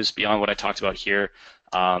reviews beyond what I talked about here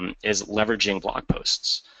is leveraging blog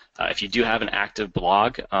posts. If you do have an active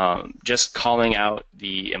blog, just calling out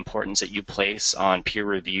the importance that you place on peer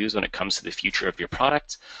reviews when it comes to the future of your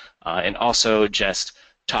product, and also just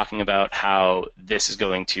talking about how this is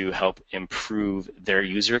going to help improve their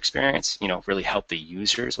user experience, really help the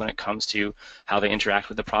users when it comes to how they interact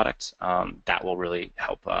with the product. That will really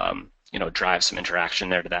help drive some interaction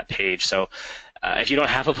there to that page. So if you don't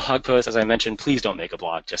have a blog post, as I mentioned, please don't make a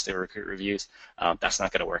blog just to recruit reviews. That's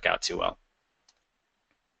not going to work out too well.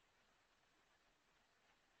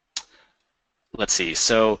 Let's see.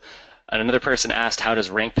 So another person asked, how does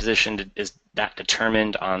rank position, is that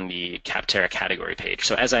determined on the Capterra category page?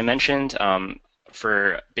 So as I mentioned,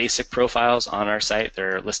 for basic profiles on our site,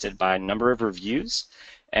 they're listed by number of reviews,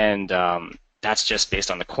 and that's just based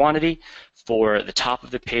on the quantity. For the top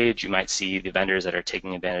of the page, you might see the vendors that are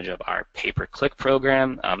taking advantage of our pay-per-click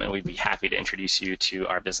program, and we'd be happy to introduce you to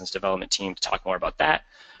our business development team to talk more about that.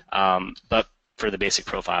 But for the basic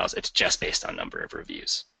profiles, it's just based on number of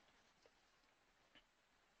reviews.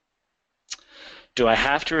 Do I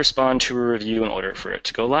have to respond to a review in order for it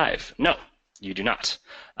to go live? No, you do not.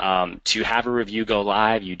 To have a review go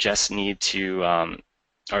live, you just need to,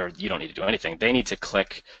 or you don't need to do anything. They need to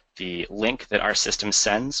click the link that our system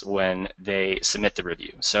sends when they submit the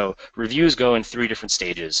review. So reviews go in 3 different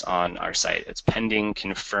stages on our site. It's pending,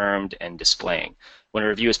 confirmed, and displaying. When a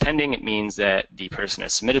review is pending, it means that the person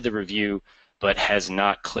has submitted the review but has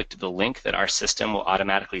not clicked the link that our system will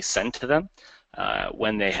automatically send to them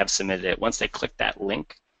when they have submitted it. Once they click that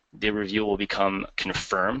link, the review will become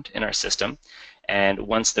confirmed in our system. And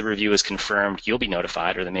once the review is confirmed, you'll be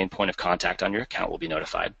notified, or the main point of contact on your account will be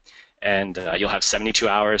notified. And you'll have 72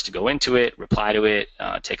 hours to go into it, reply to it,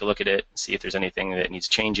 take a look at it, see if there's anything that needs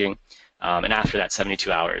changing. And after that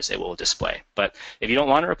 72 hours, it will display. But if you don't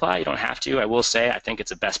want to reply, you don't have to. I will say I think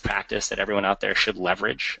it's a best practice that everyone out there should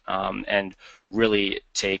leverage and really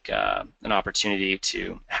take an opportunity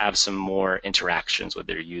to have some more interactions with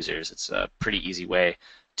their users. It's a pretty easy way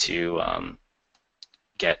to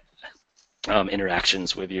get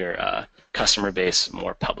interactions with your customer base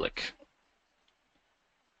more public.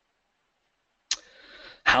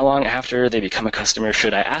 How long after they become a customer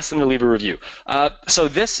should I ask them to leave a review? So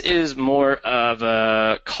this is more of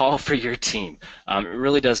a call for your team. It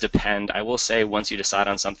really does depend. I will say once you decide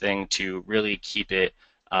on something, to really keep it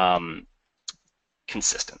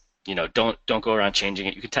consistent. You know, don't go around changing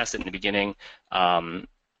it. You can test it in the beginning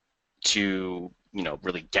to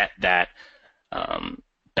really get that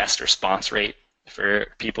best response rate for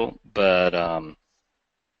people, but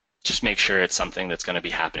just make sure it's something that's going to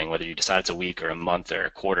be happening, whether you decide it's a week or a month or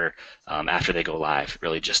a quarter after they go live.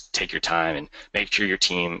 Really just take your time and make sure your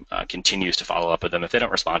team continues to follow up with them if they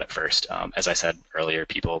don't respond at first. As I said earlier,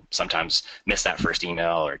 people sometimes miss that first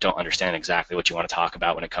email or don't understand exactly what you want to talk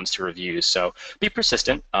about when it comes to reviews. So be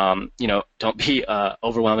persistent. Don't be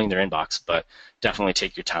overwhelming their inbox, but definitely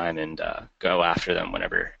take your time and go after them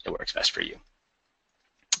whenever it works best for you.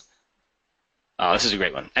 This is a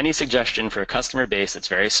great one. Any suggestion for a customer base that's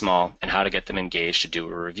very small and how to get them engaged to do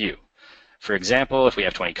a review? For example, if we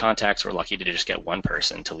have 20 contacts, we're lucky to just get one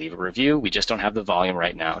person to leave a review. We just don't have the volume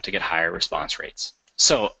right now to get higher response rates.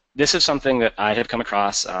 So this is something that I have come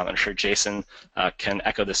across. I'm sure Jason can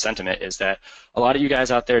echo this sentiment, is that a lot of you guys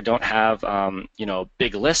out there don't have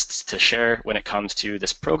big lists to share when it comes to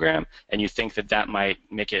this program, and you think that that might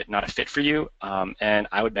make it not a fit for you, and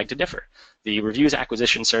I would beg to differ. The reviews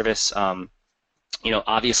acquisition service,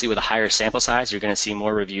 obviously with a higher sample size, you're going to see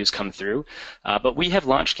more reviews come through. But we have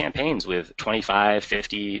launched campaigns with 25,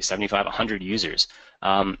 50, 75, 100 users.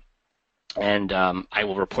 I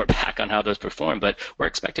will report back on how those perform, but we're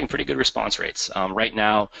expecting pretty good response rates. Right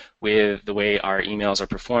now, with the way our emails are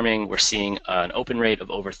performing, we're seeing an open rate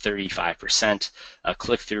of over 35%, a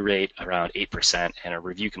click-through rate around 8%, and a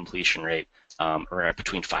review completion rate or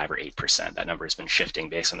between 5 or 8%. That number has been shifting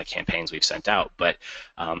based on the campaigns we've sent out. But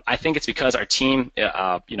I think it's because our team,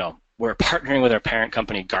 we're partnering with our parent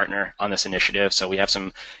company, Gartner, on this initiative. So we have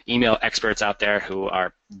some email experts out there who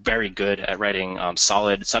are very good at writing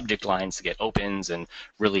solid subject lines to get opens and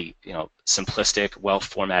really, simplistic,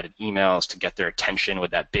 well-formatted emails to get their attention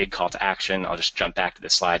with that big call to action. I'll just jump back to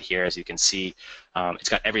this slide here. As you can see, it's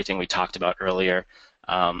got everything we talked about earlier.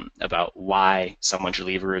 About why someone should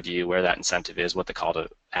leave a review, where that incentive is, what the call to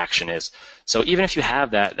action is. So even if you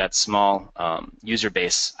have that small user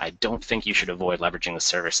base, I don't think you should avoid leveraging the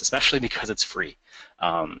service, especially because it's free.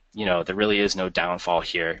 There really is no downfall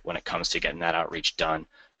here when it comes to getting that outreach done.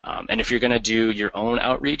 And if you're going to do your own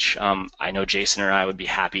outreach, I know Jason or I would be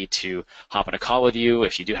happy to hop on a call with you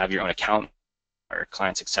if you do have your own account or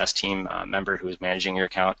client success team member who is managing your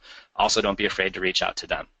account. Also, don't be afraid to reach out to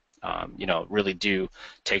them. Really do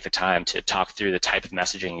take the time to talk through the type of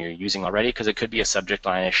messaging you're using already, because it could be a subject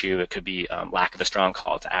line issue, it could be lack of a strong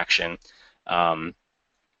call to action,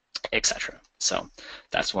 etc. So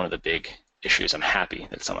that's one of the big issues I'm happy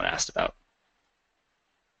that someone asked about.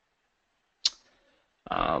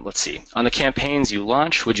 Let's see. On the campaigns you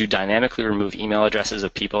launch, would you dynamically remove email addresses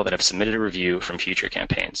of people that have submitted a review from future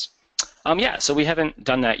campaigns? Yeah, so we haven't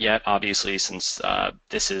done that yet, obviously, since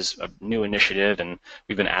this is a new initiative, and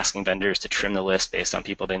we've been asking vendors to trim the list based on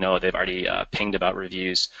people they know they've already pinged about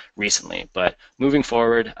reviews recently. But moving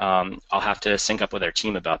forward, I'll have to sync up with our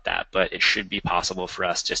team about that, but it should be possible for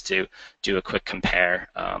us just to do a quick compare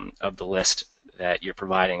of the list that you're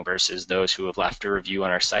providing versus those who have left a review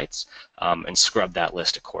on our sites and scrub that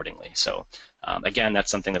list accordingly. So again,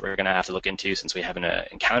 that's something that we're going to have to look into since we haven't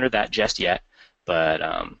encountered that just yet, but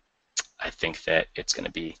I think that it's going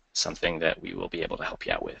to be something that we will be able to help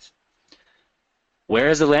you out with. Where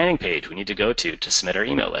is the landing page we need to go to submit our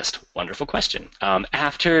email list? Wonderful question.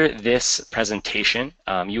 After this presentation,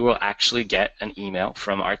 you will actually get an email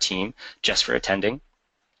from our team just for attending.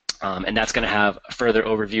 And that's going to have a further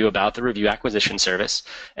overview about the review acquisition service,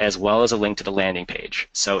 as well as a link to the landing page.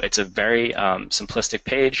 So it's a very simplistic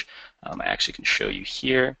page. I actually can show you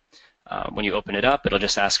here. When you open it up, it'll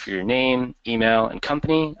just ask for your name, email, and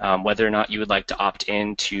company, whether or not you would like to opt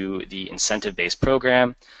in to the incentive-based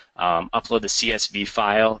program, upload the CSV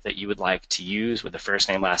file that you would like to use with the first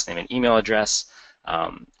name, last name, and email address.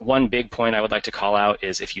 One big point I would like to call out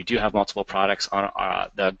is if you do have multiple products on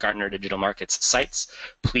the Gartner Digital Markets sites,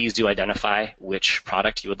 please do identify which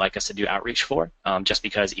product you would like us to do outreach for, just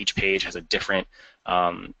because each page has a different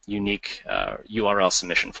unique URL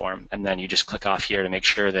submission form. And then you just click off here to make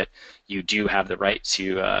sure that you do have the right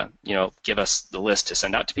to give us the list to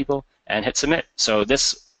send out to people and hit submit. So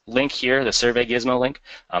this link here, the Survey Gizmo link,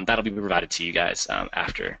 that'll be provided to you guys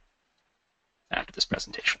after this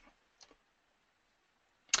presentation.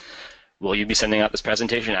 Will you be sending out this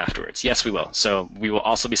presentation afterwards? Yes, we will. So we will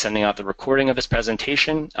also be sending out the recording of this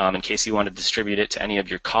presentation in case you want to distribute it to any of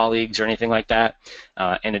your colleagues or anything like that.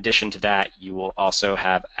 In addition to that, you will also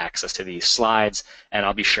have access to these slides, and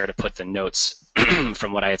I'll be sure to put the notes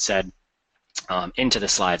from what I had said into the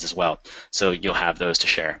slides as well. So you'll have those to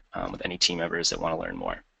share with any team members that want to learn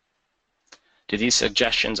more. Do these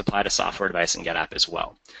suggestions apply to software advice and GetApp as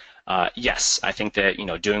well? Yes, I think that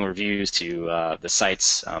doing reviews to the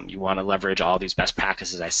sites, you want to leverage all these best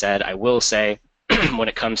practices I said. I will say when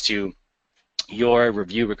it comes to your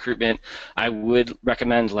review recruitment, I would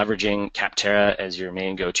recommend leveraging Capterra as your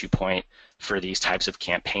main go-to point for these types of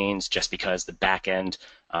campaigns, just because the back end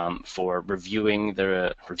for reviewing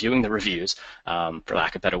the reviews, for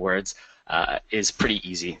lack of better words, is pretty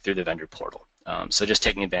easy through the vendor portal. So just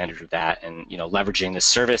taking advantage of that and leveraging this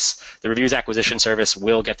service, the reviews acquisition service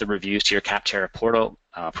will get the reviews to your Capterra portal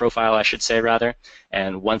profile, I should say rather.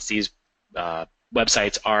 And once these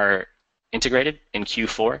websites are integrated in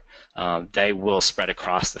Q4, they will spread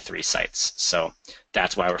across the 3 sites. So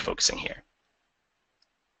that's why we're focusing here.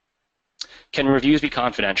 Can reviews be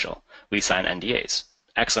confidential? We sign NDAs.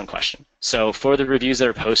 Excellent question. So for the reviews that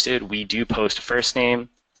are posted, we do post first name,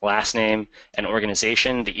 last name, and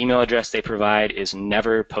organization. The email address they provide is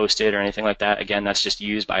never posted or anything like that. Again, that's just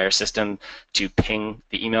used by our system to ping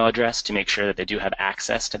the email address to make sure that they do have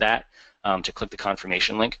access to that to click the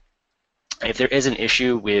confirmation link. If there is an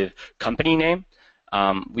issue with company name,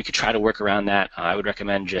 we could try to work around that. I would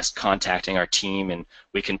recommend just contacting our team, and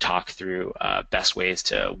we can talk through best ways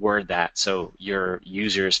to word that so your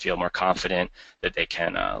users feel more confident that they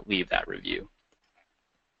can leave that review.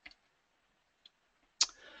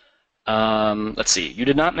 Let's see. You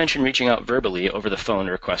did not mention reaching out verbally over the phone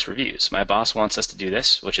to request reviews. My boss wants us to do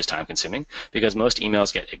this, which is time-consuming, because most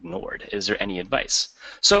emails get ignored. Is there any advice?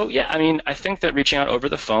 So yeah, I mean, I think that reaching out over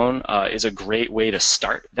the phone is a great way to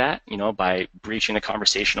start that. By breaching the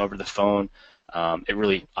conversation over the phone, it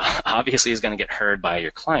really obviously is going to get heard by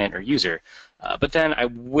your client or user. But then I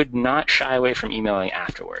would not shy away from emailing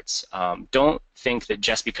afterwards. Don't think that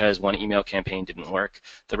just because one email campaign didn't work,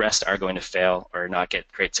 the rest are going to fail or not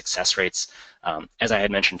get great success rates. As I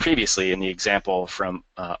had mentioned previously in the example from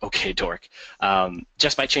OKDork,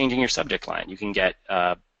 just by changing your subject line, you can get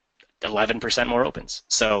 11% more opens.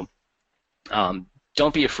 So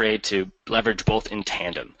don't be afraid to leverage both in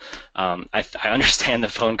tandem. I understand the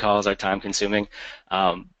phone calls are time-consuming.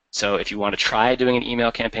 So if you want to try doing an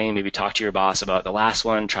email campaign, maybe talk to your boss about the last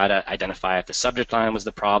one, try to identify if the subject line was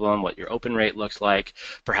the problem, what your open rate looked like,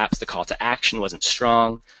 perhaps the call to action wasn't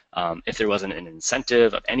strong, if there wasn't an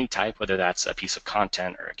incentive of any type, whether that's a piece of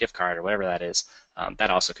content or a gift card or whatever that is, that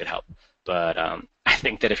also could help. But I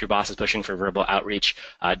think that if your boss is pushing for verbal outreach,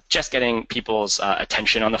 just getting people's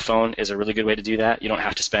attention on the phone is a really good way to do that. You don't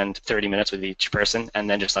have to spend 30 minutes with each person and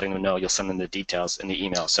then just letting them know you'll send them the details in the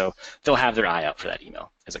email. So they'll have their eye out for that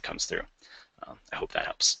email as it comes through. I hope that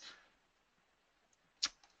helps.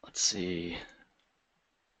 Let's see.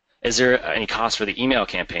 Is there any cost for the email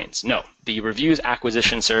campaigns? No. The reviews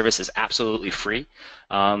acquisition service is absolutely free.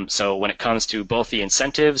 So when it comes to both the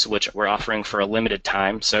incentives, which we're offering for a limited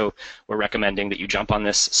time, so we're recommending that you jump on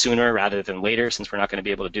this sooner rather than later, since we're not going to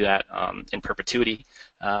be able to do that in perpetuity.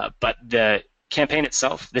 But the campaign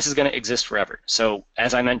itself, this is going to exist forever. So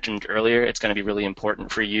as I mentioned earlier, it's going to be really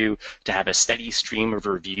important for you to have a steady stream of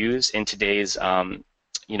reviews in today's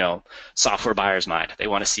software buyer's mind. They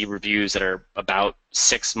want to see reviews that are about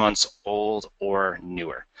 6 months old or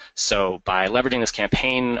newer. So by leveraging this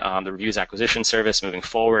campaign, the reviews acquisition service moving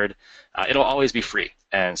forward, it'll always be free.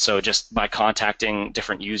 And so just by contacting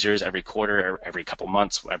different users every quarter, or every couple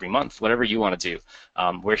months, every month, whatever you want to do,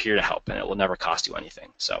 we're here to help, and it will never cost you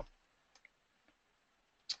anything. So.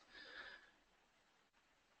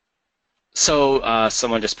 So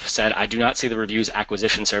someone just said, I do not see the reviews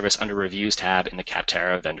acquisition service under reviews tab in the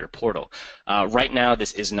Capterra vendor portal. Right now,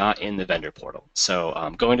 this is not in the vendor portal.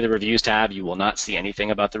 So going to the reviews tab, you will not see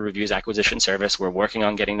anything about the reviews acquisition service. We're working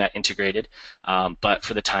on getting that integrated. But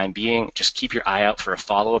for the time being, just keep your eye out for a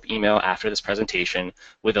follow-up email after this presentation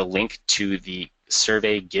with a link to the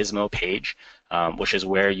survey gizmo page, which is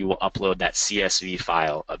where you will upload that CSV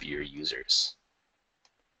file of your users.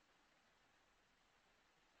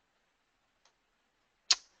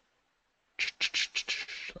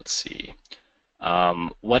 Let's see.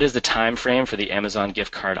 What is the time frame for the Amazon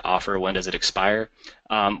gift card offer? When does it expire?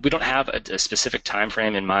 We don't have a specific time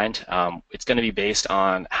frame in mind. It's going to be based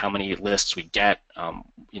on how many lists we get, and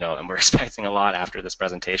we're expecting a lot after this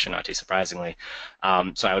presentation, not too surprisingly.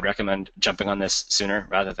 So I would recommend jumping on this sooner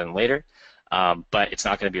rather than later, but it's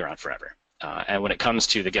not going to be around forever. And when it comes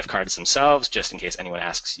to the gift cards themselves, just in case anyone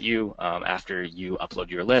asks you, after you upload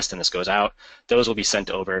your list and this goes out, those will be sent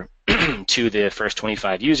over to the first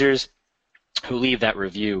 25 users who leave that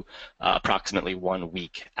review approximately 1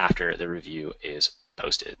 week after the review is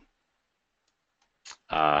posted.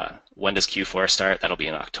 When does Q4 start? That'll be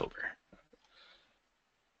in October.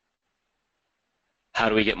 How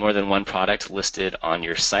do we get more than one product listed on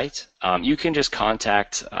your site? You can just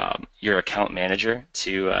contact your account manager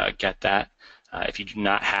to get that. If you do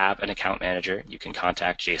not have an account manager, you can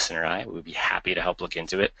contact Jason or I. We would be happy to help look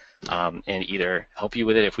into it and either help you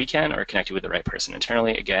with it if we can or connect you with the right person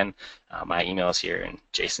internally. Again, my email is here and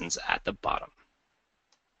Jason's at the bottom.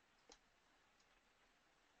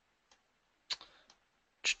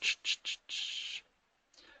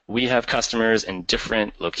 We have customers in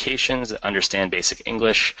different locations that understand basic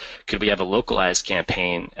English. Could we have a localized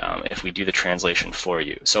campaign if we do the translation for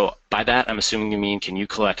you? So by that, I'm assuming you mean, can you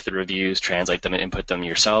collect the reviews, translate them, and input them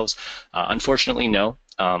yourselves? Unfortunately, no.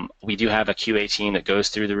 We do have a QA team that goes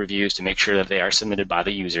through the reviews to make sure that they are submitted by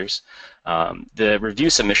the users. The review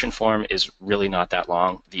submission form is really not that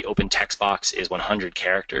long. The open text box is 100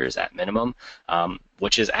 characters at minimum,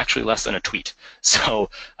 which is actually less than a tweet. So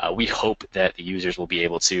we hope that the users will be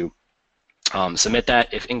able to submit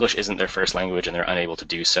that. If English isn't their first language and they're unable to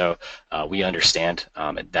do so, we understand.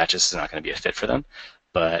 That just is not going to be a fit for them.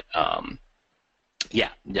 But yeah,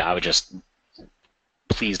 I would just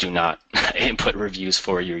please do not input reviews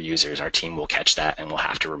for your users. Our team will catch that and we'll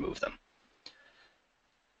have to remove them.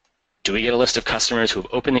 Do we get a list of customers who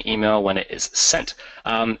have opened the email when it is sent?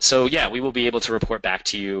 So yeah, we will be able to report back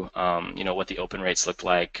to you, what the open rates look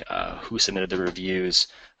like, who submitted the reviews,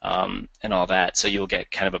 and all that. So you'll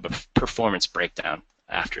get kind of a performance breakdown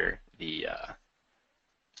after the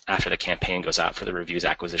campaign goes out for the reviews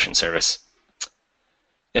acquisition service.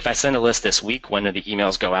 If I send a list this week, when do the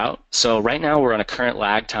emails go out? So right now we're on a current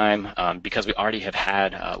lag time because we already have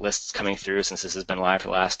had lists coming through since this has been live for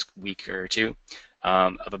the last week or two.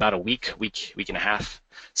 Of about a week and a half.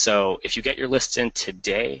 So if you get your lists in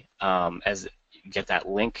today, as you get that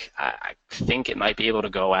link, I think it might be able to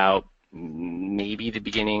go out maybe the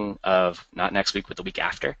beginning of, not next week, but the week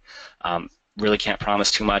after. Really can't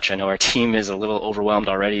promise too much. I know our team is a little overwhelmed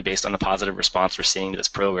already based on the positive response we're seeing to this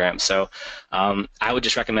program. So I would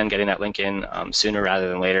just recommend getting that link in sooner rather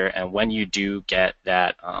than later. And when you do get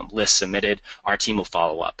that list submitted, our team will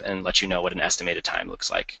follow up and let you know what an estimated time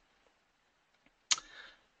looks like.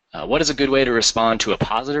 What is a good way to respond to a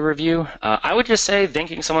positive review? I would just say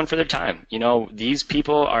thanking someone for their time. These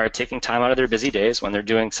people are taking time out of their busy days when they're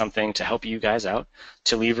doing something to help you guys out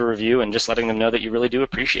to leave a review and just letting them know that you really do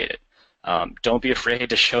appreciate it. Don't be afraid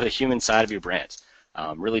to show the human side of your brand.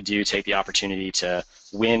 Really do take the opportunity to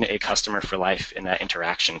win a customer for life in that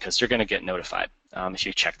interaction because you're going to get notified if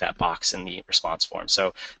you check that box in the response form.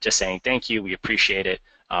 So just saying thank you, we appreciate it,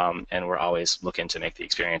 and we're always looking to make the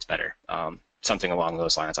experience better. Something along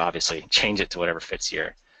those lines. Obviously, change it to whatever fits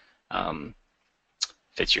your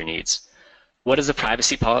needs. What is the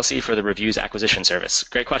privacy policy for the reviews acquisition service?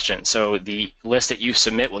 Great question. So the list that you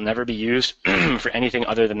submit will never be used for anything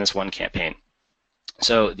other than this one campaign.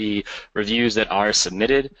 So the reviews that are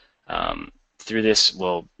submitted through this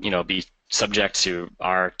will, be subject to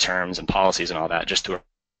our terms and policies and all that.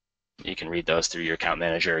 You can read those through your account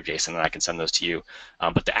manager or Jason, and I can send those to you.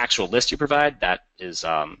 But the actual list you provide, that is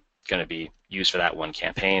going to be used for that one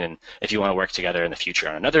campaign, and if you want to work together in the future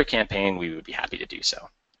on another campaign, we would be happy to do so.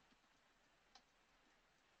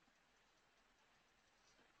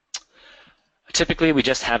 Typically, we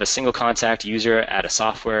just have a single contact user at a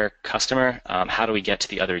software customer. How do we get to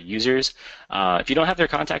the other users? If you don't have their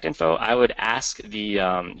contact info, I would ask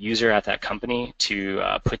the user at that company to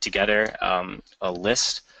put together a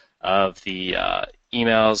list of the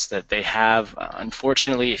emails that they have.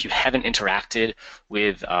 Unfortunately, if you haven't interacted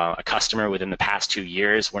with a customer within the past 2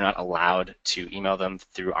 years, we're not allowed to email them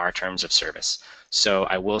through our terms of service. So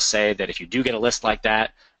I will say that if you do get a list like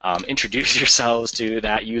that, introduce yourselves to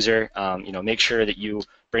that user. Make sure that you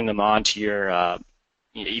bring them on to your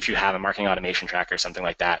if you have a marketing automation tracker or something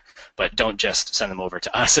like that, but don't just send them over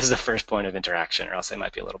to us as the first point of interaction, or else they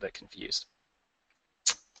might be a little bit confused.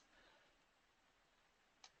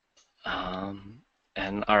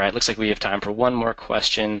 And all right, looks like we have time for one more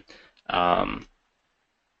question.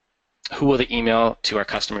 Who will the email to our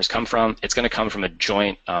customers come from? It's going to come from a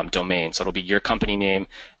joint domain, so it'll be your company name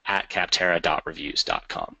at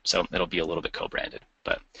capterra.reviews.com. So it'll be a little bit co-branded.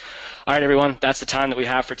 But all right, everyone, that's the time that we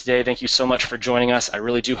have for today. Thank you so much for joining us. I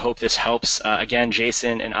really do hope this helps. Again,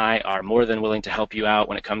 Jason and I are more than willing to help you out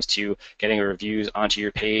when it comes to getting reviews onto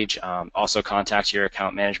your page. Also contact your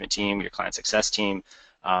account management team, your client success team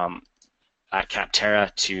at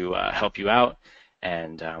Capterra to help you out.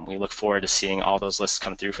 And we look forward to seeing all those lists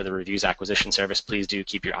come through for the reviews acquisition service. Please do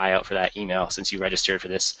keep your eye out for that email. Since you registered for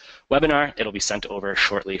this webinar, it'll be sent over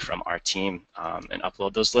shortly from our team, and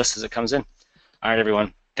upload those lists as it comes in. All right,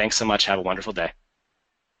 everyone. Thanks so much. Have a wonderful day.